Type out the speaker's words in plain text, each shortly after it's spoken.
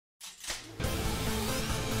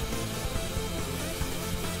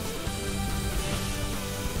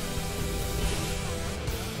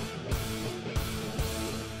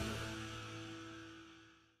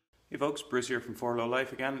folks, Bruce here from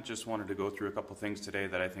 4LowLife again. Just wanted to go through a couple things today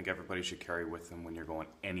that I think everybody should carry with them when you're going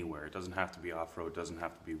anywhere. It doesn't have to be off-road, doesn't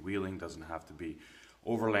have to be wheeling, doesn't have to be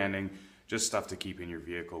overlanding, just stuff to keep in your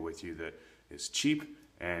vehicle with you that is cheap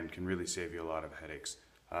and can really save you a lot of headaches.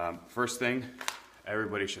 First thing,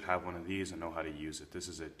 everybody should have one of these and know how to use it. This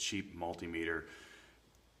is a cheap multimeter.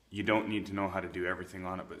 You don't need to know how to do everything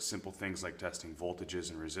on it, but simple things like testing voltages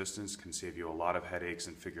and resistance can save you a lot of headaches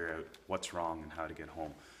and figure out what's wrong and how to get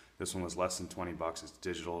home. This one was less than 20 bucks. It's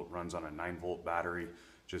digital, it runs on a 9-volt battery.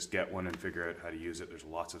 Just get one and figure out how to use it. There's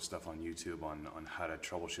lots of stuff on YouTube on how to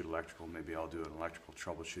troubleshoot electrical. Maybe I'll do an electrical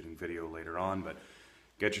troubleshooting video later on, but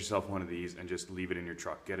get yourself one of these and just leave it in your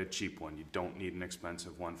truck. Get a cheap one. You don't need an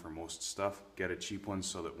expensive one for most stuff. Get a cheap one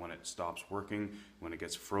so that when it stops working, when it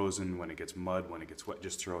gets frozen, when it gets mud, when it gets wet,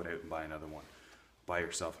 just throw it out and buy another one. Buy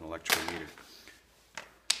yourself an electrical meter.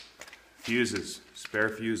 Fuses, spare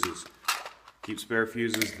fuses. Keep spare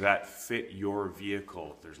fuses that fit your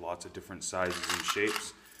vehicle. There's lots of different sizes and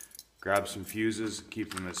shapes. Grab some fuses,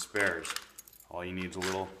 keep them as spares. All you need is a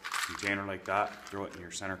little container like that. Throw it in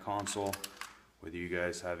your center console. Whether you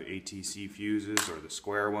guys have ATC fuses or the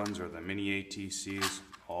square ones or the mini ATCs,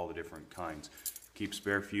 all the different kinds. Keep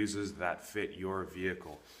spare fuses that fit your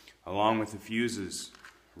vehicle. Along with the fuses,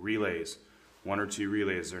 relays. 1 or 2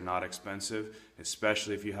 relays, they're not expensive,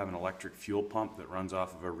 especially if you have an electric fuel pump that runs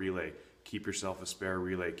off of a relay. Keep yourself a spare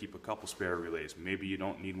relay, keep a couple spare relays. Maybe you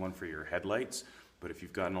don't need one for your headlights, but if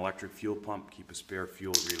you've got an electric fuel pump, keep a spare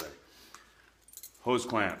fuel relay. Hose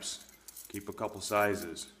clamps, keep a couple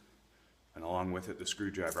sizes, and along with it the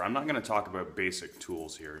screwdriver. I'm not going to talk about basic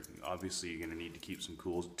tools here. Obviously you're going to need to keep some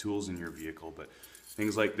cool tools in your vehicle, but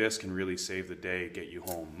things like this can really save the day, get you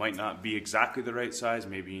home. Might not be exactly the right size,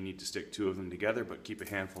 maybe you need to stick 2 of them together, but keep a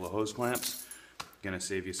handful of hose clamps. Going to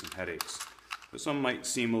save you some headaches. This one might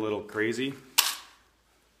seem a little crazy.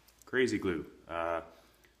 Crazy glue.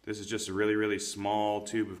 This is just a really small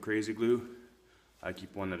tube of crazy glue. I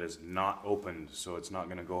keep one that is not opened, so it's not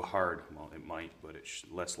going to go hard. Well, it might, but it's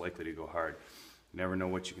less likely to go hard. You never know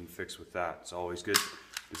what you can fix with that. It's always good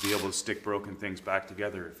to be able to stick broken things back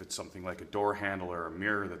together. If it's something like a door handle or a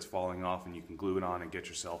mirror that's falling off and you can glue it on and get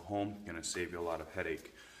yourself home, it's going to save you a lot of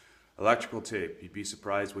headache. Electrical tape. You'd be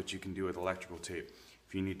surprised what you can do with electrical tape.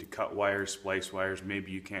 If you need to cut wires, splice wires,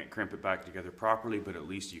 maybe you can't crimp it back together properly, but at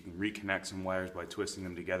least you can reconnect some wires by twisting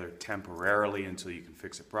them together temporarily until you can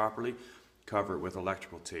fix it properly. Cover it with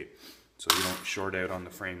electrical tape so you don't short out on the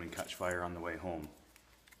frame and catch fire on the way home.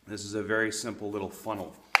 This is a very simple little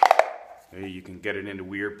funnel. You can get it into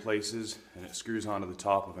weird places and it screws onto the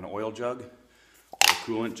top of an oil jug or a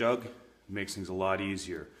coolant jug. It makes things a lot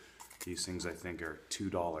easier. These things I think are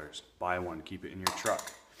 $2. Buy one, keep it in your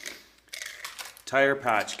truck. Tire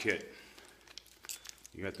patch kit.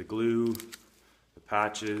 You got the glue, the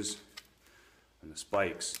patches, and the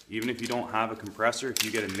spikes. Even if you don't have a compressor, if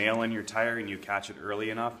you get a nail in your tire and you catch it early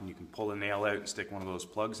enough and you can pull a nail out and stick one of those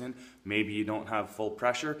plugs in, maybe you don't have full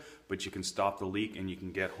pressure, but you can stop the leak and you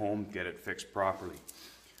can get home, get it fixed properly.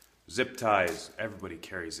 Zip ties. Everybody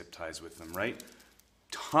carries zip ties with them, right?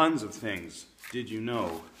 Tons of things. Did you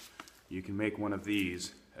know you can make one of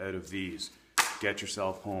these out of these? Get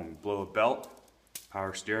yourself home. Blow a belt,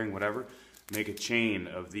 power steering, whatever. Make a chain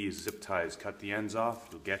of these zip ties. Cut the ends off.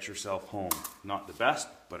 You'll get yourself home. Not the best,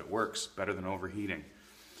 but it works. Better than overheating.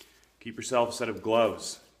 Keep yourself a set of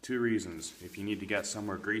gloves. 2 reasons. If you need to get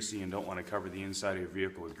somewhere greasy and don't want to cover the inside of your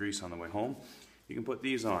vehicle with grease on the way home, you can put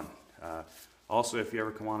these on. Also, if you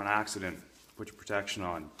ever come on an accident, put your protection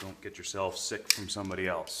on. Don't get yourself sick from somebody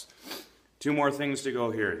else. 2 more things to go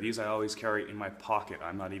here. These I always carry in my pocket.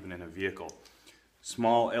 I'm not even in a vehicle.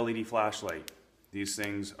 Small LED flashlight. These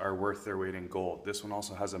things are worth their weight in gold. This one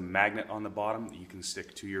also has a magnet on the bottom that you can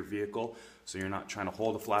stick to your vehicle, so you're not trying to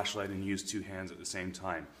hold a flashlight and use 2 hands at the same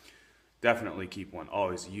time. Definitely keep one.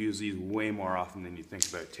 Always use these way more often than you think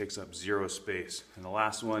about. It takes up 0 space. And the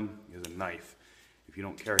last one is a knife. If you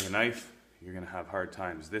don't carry a knife, you're going to have hard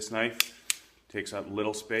times. This knife takes up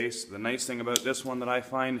little space. The nice thing about this one that I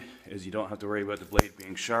find is you don't have to worry about the blade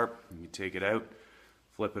being sharp. You take it out,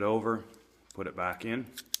 flip it over, put it back in.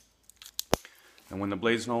 And when the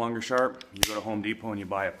blade's no longer sharp, you go to Home Depot and you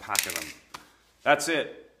buy a pack of them. That's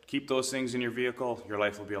it. Keep those things in your vehicle. Your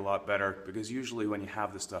life will be a lot better because usually when you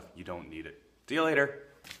have this stuff, you don't need it. See you later.